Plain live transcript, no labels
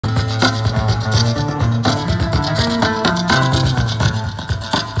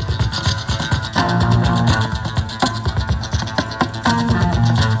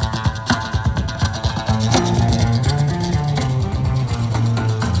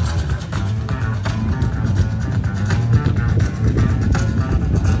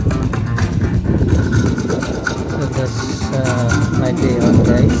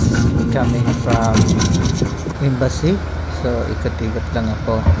embassy. So ikot-ikot lang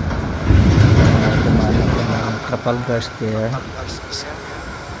ako. Dumaan ako ng Trafalgar Square.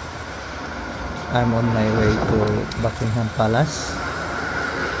 I'm on my way to Buckingham Palace.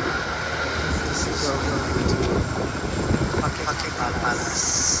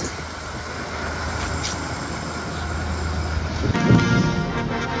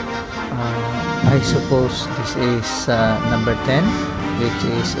 I suppose this is number 10, which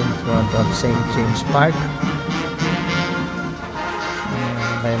is in front of St. James Park.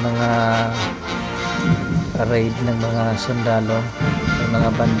 May mga parade ng mga sundalo, may mga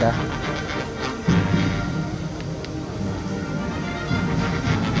banda.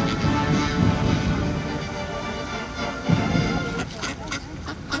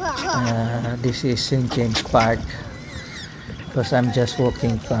 This is St. James Park, because I'm just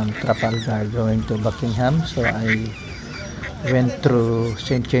walking from Trafalgar going to Buckingham. So I went through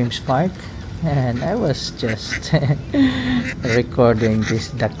St. James Park and I was just recording these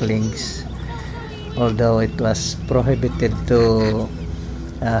ducklings, although it was prohibited to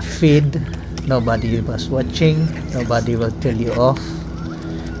feed. Nobody was watching, nobody will tell you off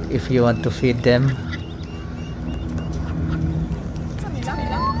if you want to feed them.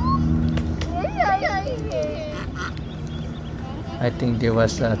 I think there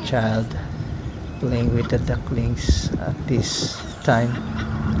was a child playing with the ducklings at this time.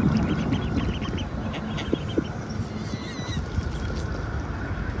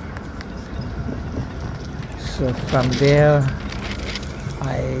 So from there,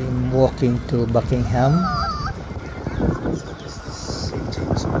 I'm walking to Buckingham.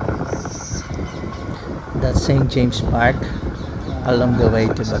 That's St. James Park along the way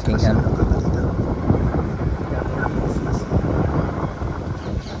to Buckingham.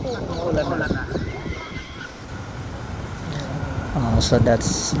 So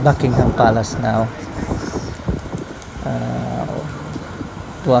that's Buckingham Palace now.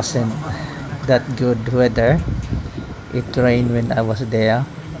 It wasn't that good weather. It rained when I was there,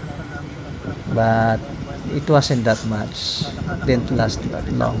 but it wasn't that much. Didn't last that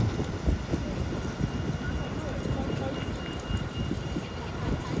long.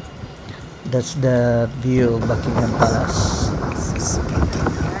 That's the view of Buckingham Palace.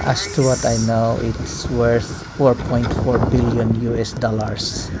 As to what I know, it's worth 4.4 billion US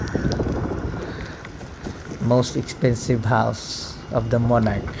dollars. Most expensive house of the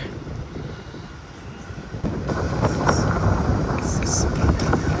monarch.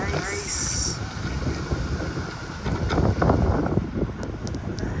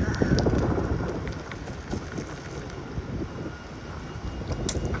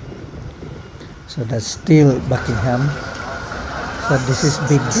 So that's still Buckingham. So this is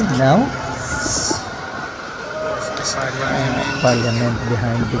Big Ben now. Parliament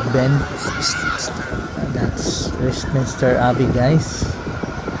behind Big Ben. That's Westminster Abbey, guys.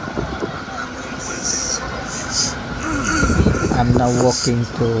 I'm now walking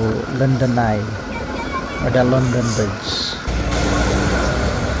to London Eye, or the London Bridge.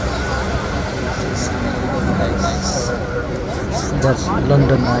 That's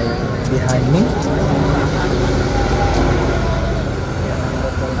London Eye behind me.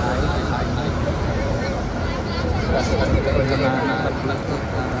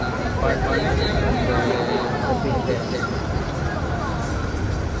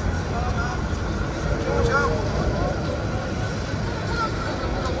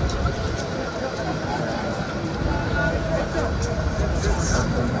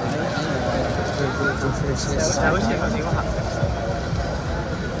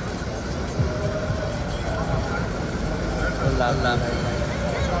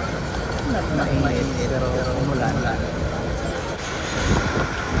 Mainit pero umulan.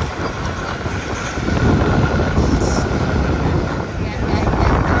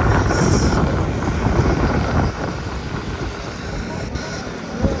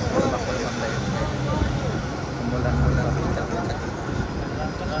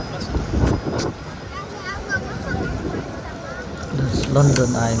 There's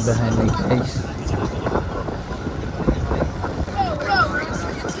London Eye behind my face.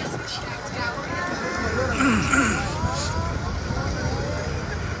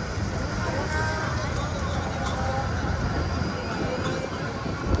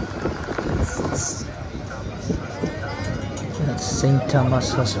 St.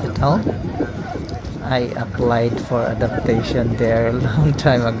 Thomas Hospital. I applied for adaptation there a long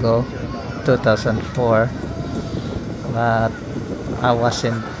time ago, 2004, but I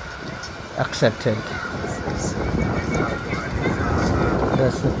wasn't accepted.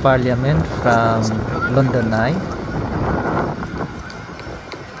 That's the Parliament from London Eye.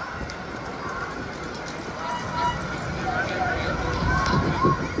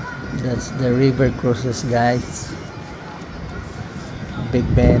 That's the river cruises, guys. Big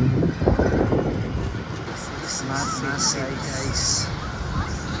Ben.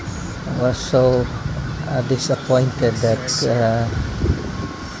 I was so disappointed that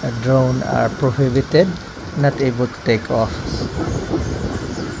a drone are prohibited, not able to take off.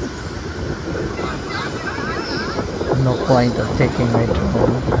 No point of taking my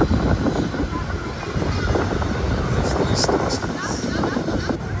drone.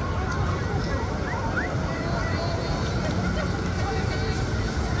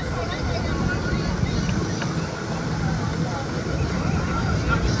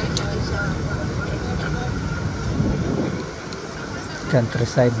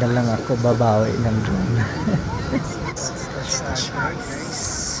 Countryside na lang ako babawi ng drone.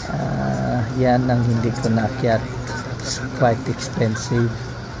 Yan ang hindi ko naakyat. It's quite expensive.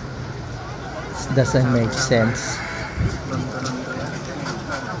 It doesn't make sense.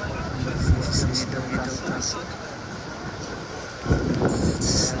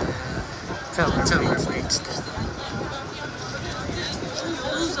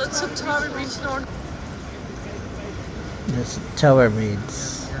 That's Tower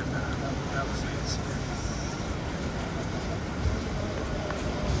Reeds.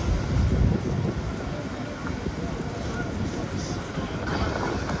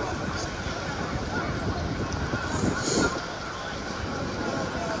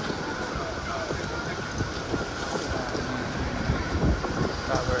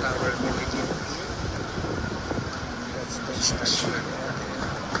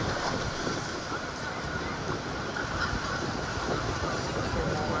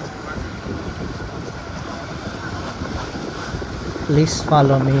 Please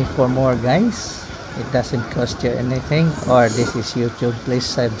follow me for more, guys. It doesn't cost you anything. Or this is YouTube. Please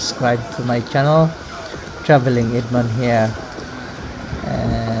subscribe to my channel. Traveling Edmond here.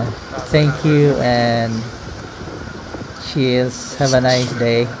 Thank you and cheers. Have a nice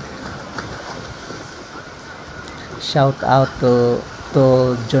day. Shout out to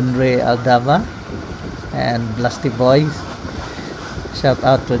John Ray Aldava and Blasty Boys. Shout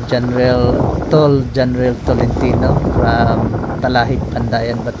out to General Tolentino from Talahib,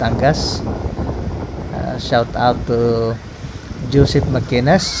 Pandayan, Batangas. Shout out to Joseph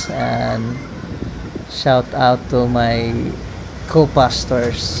Maquinas and shout out to my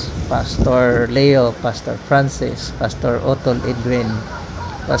co-pastors, Pastor Leo, Pastor Francis, Pastor Otol Edwin,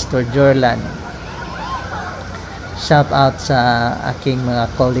 Pastor Jorlan. Shout out sa aking mga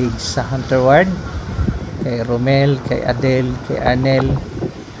colleagues sa Hunter Ward, kay Romel, kay Adel, kay Arnel,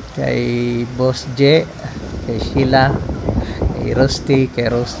 kay Boss J, kay Sheila, kay Rusty, kay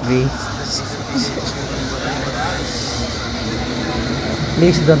Rosby.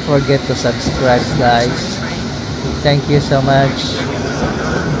 Please don't forget to subscribe, guys. Thank you so much.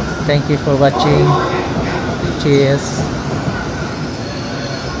 Thank you for watching. Cheers.